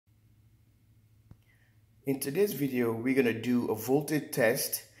In today's video, we're going to do a voltage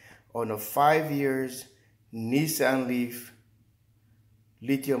test on a 5 years Nissan Leaf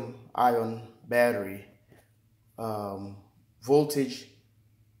lithium ion battery voltage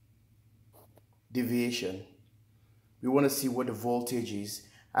deviation. We want to see what the voltage is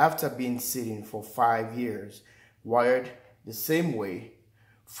after being sitting for 5 years, wired the same way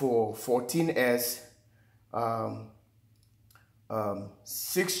for 14S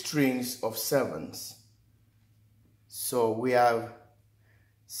 6 strings of 7s. So we have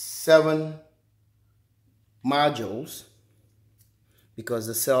 7 modules because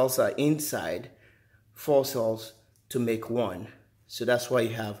the cells are inside, 4 cells to make 1. So that's why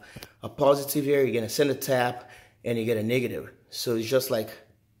you have a positive here, you're going to send a tap, and you get a negative. So it's just like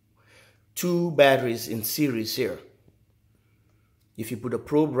 2 batteries in series here. If you put a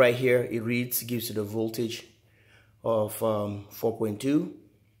probe right here, it reads, gives you the voltage of 4.2.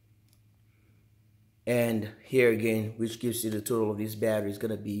 And here again, which gives you the total of these batteries,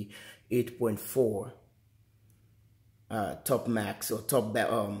 going to be 8.4 top max or top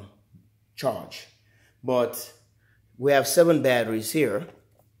charge. But we have 7 batteries here,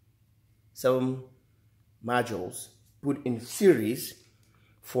 7 modules put in series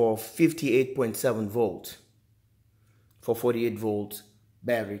for 58.7 volts for 48 volt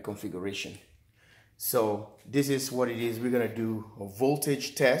battery configuration. So this is what it is. We're going to do a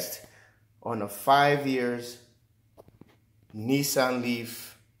voltage test on a 5 years Nissan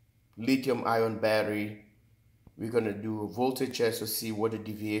Leaf lithium ion battery. We're going to do a voltage test to see what the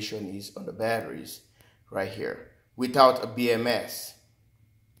deviation is on the batteries right here without a BMS.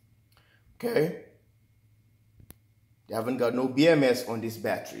 Okay, they haven't got no BMS on these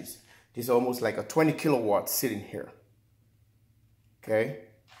batteries. This is almost like a 20 kilowatts sitting here. Okay,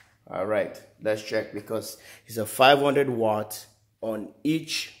 all right, let's check, because it's a 500 watt on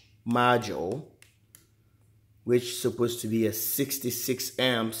each module, which is supposed to be a 66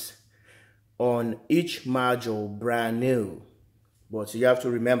 amps on each module, brand new. But so you have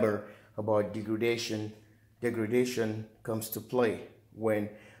to remember about degradation. Degradation comes to play when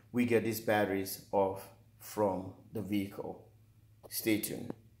we get these batteries off from the vehicle. Stay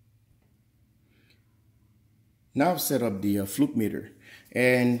tuned. Now I've set up the fluke meter,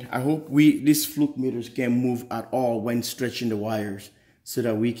 and I hope these fluke meters can move at all when stretching the wires, so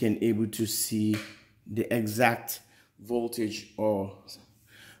that we can able to see the exact voltage or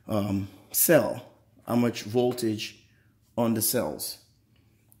cell, how much voltage on the cells.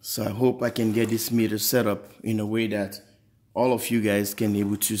 So I hope I can get this meter set up in a way that all of you guys can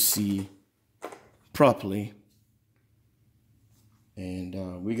able to see properly.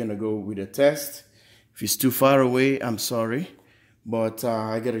 And we're gonna go with a test. If it's too far away, I'm sorry, but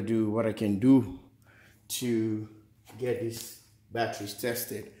I gotta do what I can do to get these batteries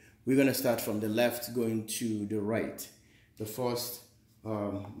tested. We're gonna start from the left going to the right. The first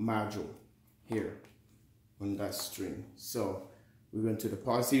module here on that string. So we're going to the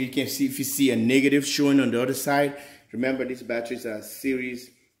positive. You can see, if you see a negative showing on the other side, remember these batteries are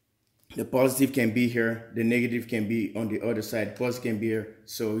series. The positive can be here, the negative can be on the other side, positive can be here,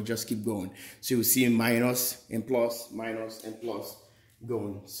 so we just keep going. So you see minus and plus, minus and plus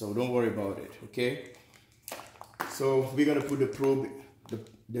going. So don't worry about it, okay? So we're gonna put the probe,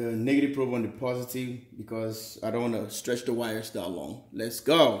 the negative probe on the positive, because I don't want to stretch the wires that long. Let's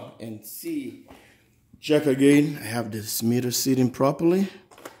go and see. Check again. I have this meter sitting properly.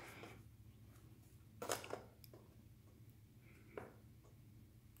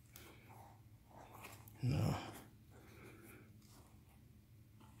 No.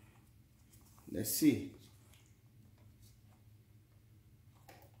 Let's see.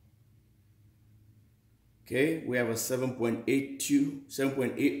 Okay, we have a 7.82,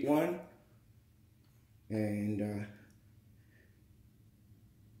 7.81, and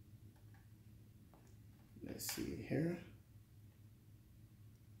let's see here.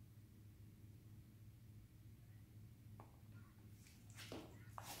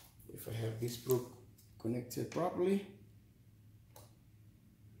 If I have this probe connected properly.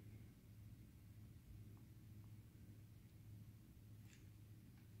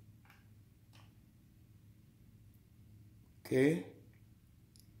 Okay.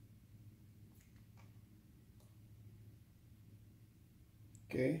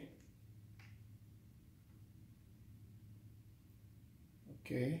 Okay.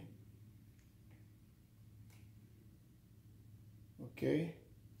 Okay. Okay.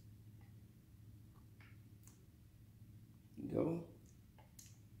 Go.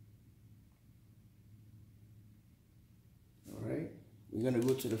 All right. We're going to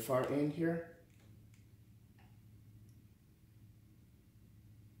go to the far end here.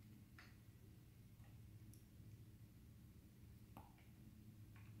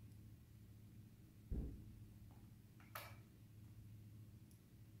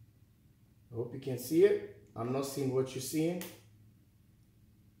 hope you can see it. I'm not seeing what you're seeing.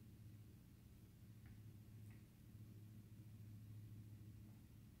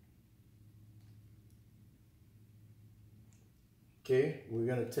 Okay, we're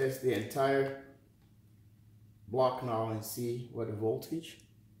gonna test the entire block now and see what the voltage.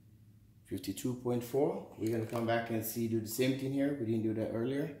 52.4. We're gonna come back and do the same thing here. We didn't do that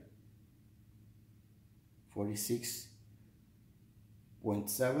earlier.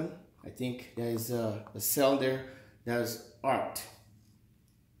 46.7. I think there's a cell there that's arced,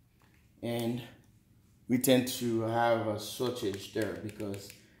 and we tend to have a shortage there because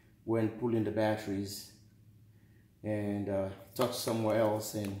when pulling the batteries and touch somewhere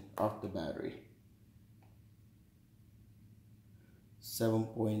else and arc the battery.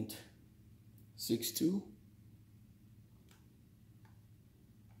 7.62.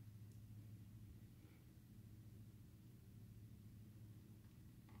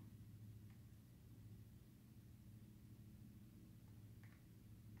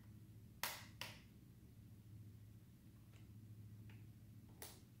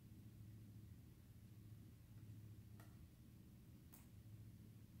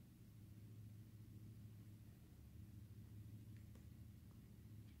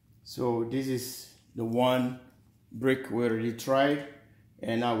 So this is the one brick we already tried,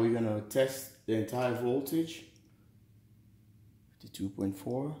 and now we're gonna test the entire voltage.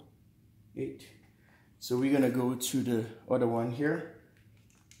 52.48. So we're gonna go to the other one here.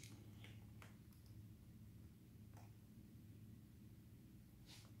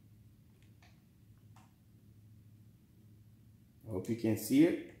 I hope you can see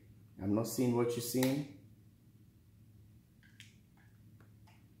it. I'm not seeing what you're seeing.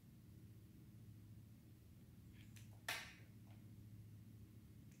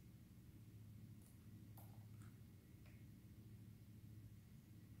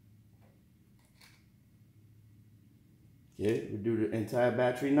 Okay, we do the entire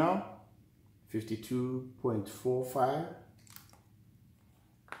battery now. 52.45.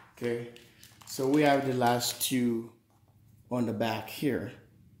 Okay, so we have the last two on the back here,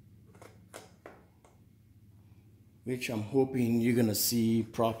 which I'm hoping you're gonna see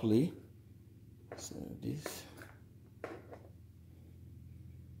properly. So this.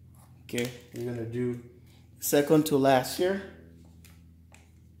 Okay, we're gonna do second to last here.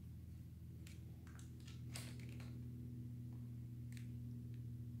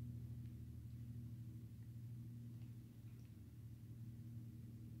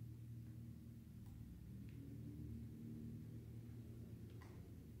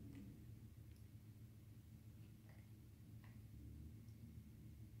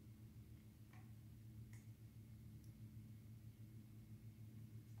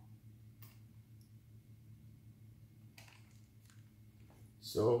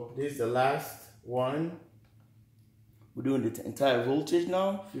 So this is the last one. We're doing the entire voltage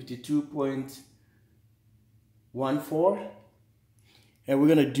now, 52.14. And we're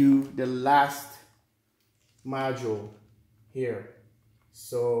gonna do the last module here.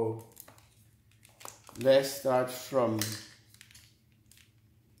 So let's start from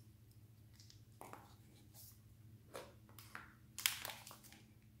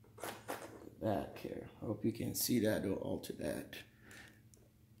back here. Hope you can see that or alter that.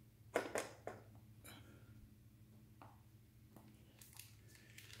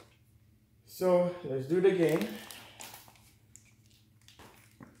 So let's do it again.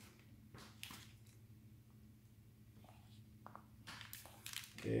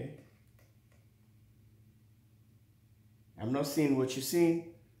 Okay. I'm not seeing what you're seeing.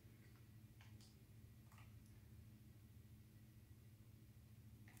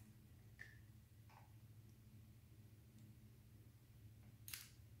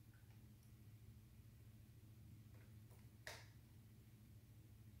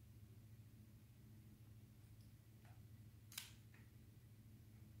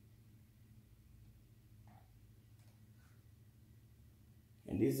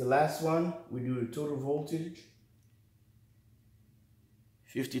 And this is the last one. We do the total voltage,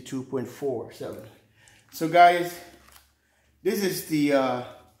 52.47. So guys, this is the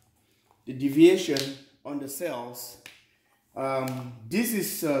deviation on the cells. This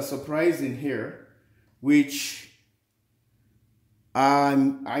is surprising here, which I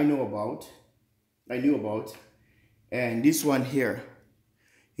knew about, and this one here,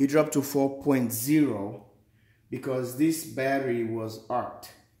 it dropped to 4.0 because this battery was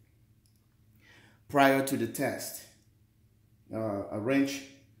arced prior to the test. A wrench,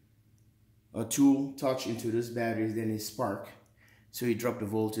 a tool touched into this battery, then it sparked, so it dropped the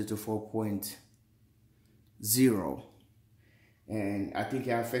voltage to 4.0. and I think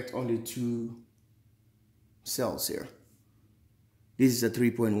it affects only 2 cells here. This is a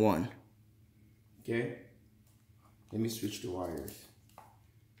 3.1. Okay, let me switch the wires.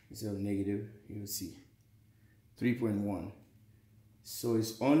 Instead of negative, you'll see 3.1. So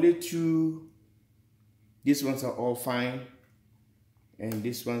it's only 2. These ones are all fine, and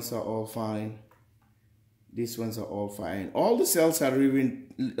these ones are all fine. These ones are all fine. All the cells are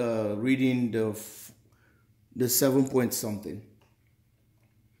reading the 7 point something.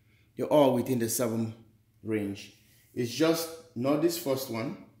 They're all within the 7 range. It's just not this first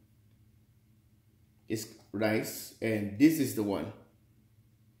one. It's nice, and this is the one.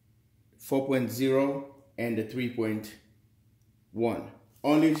 4.0 and the 3.1.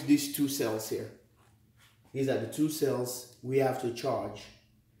 Only these 2 cells here. These are the 2 cells we have to charge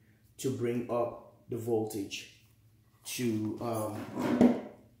to bring up the voltage to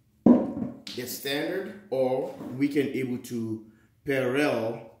the standard, or we can able to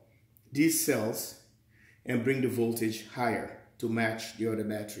parallel these cells and bring the voltage higher to match the other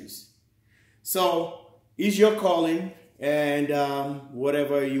batteries. So it's your calling, and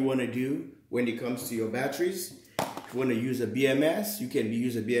whatever you want to do when it comes to your batteries. If you want to use a BMS, you can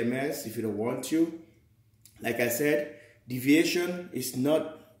use a BMS. If you don't want to, like I said, deviation is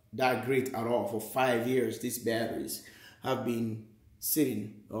not that great at all. For 5 years, these batteries have been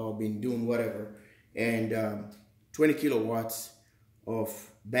sitting or been doing whatever, and 20 kilowatts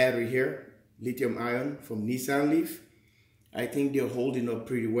of battery here, lithium ion from Nissan Leaf. I think they're holding up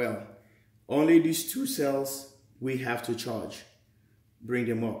pretty well. Only these 2 cells we have to charge, bring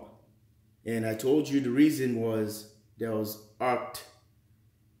them up. And I told you the reason was there was arc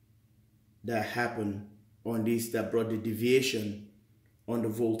that happened on this that brought the deviation on the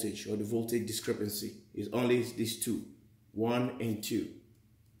voltage, or the voltage discrepancy. Is only these 2, 1 and 2.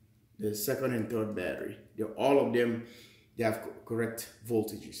 The second and third battery, all of them, they have correct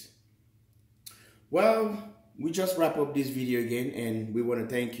voltages. Well, we just wrap up this video again, and we want to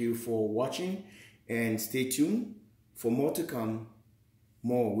thank you for watching, and stay tuned for more to come.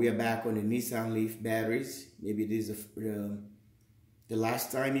 More. We are back on the Nissan Leaf batteries. Maybe this is the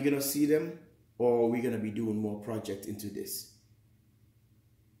last time you're gonna see them, or we're gonna be doing more projects into this.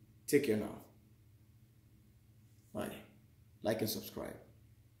 Take care now. Bye. Like and subscribe.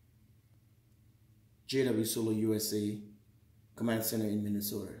 jwsolarusa, Command Center in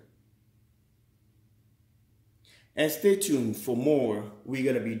Minnesota. And stay tuned for more we're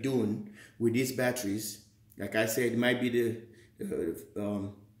gonna be doing with these batteries. Like I said, it might be the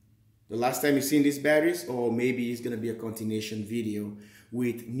last time you've seen these batteries, or maybe it's gonna be a continuation video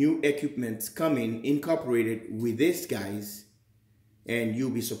with new equipment coming incorporated with these guys, and you'll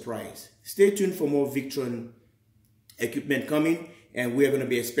be surprised. Stay tuned for more Victron equipment coming, and we're gonna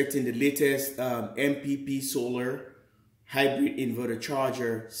be expecting the latest MPP solar hybrid inverter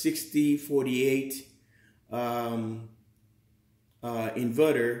charger 6048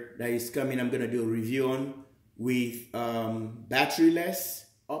 inverter that is coming. I'm gonna do a review on with batteryless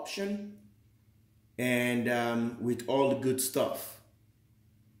option, and with all the good stuff.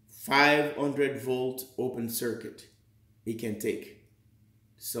 500 volt open circuit it can take,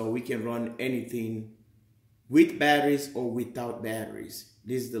 so we can run anything with batteries or without batteries.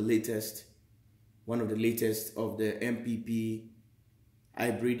 This is the latest, one of the latest of the MPP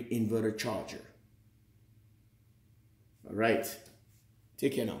hybrid inverter charger. All right,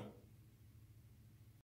 take care now.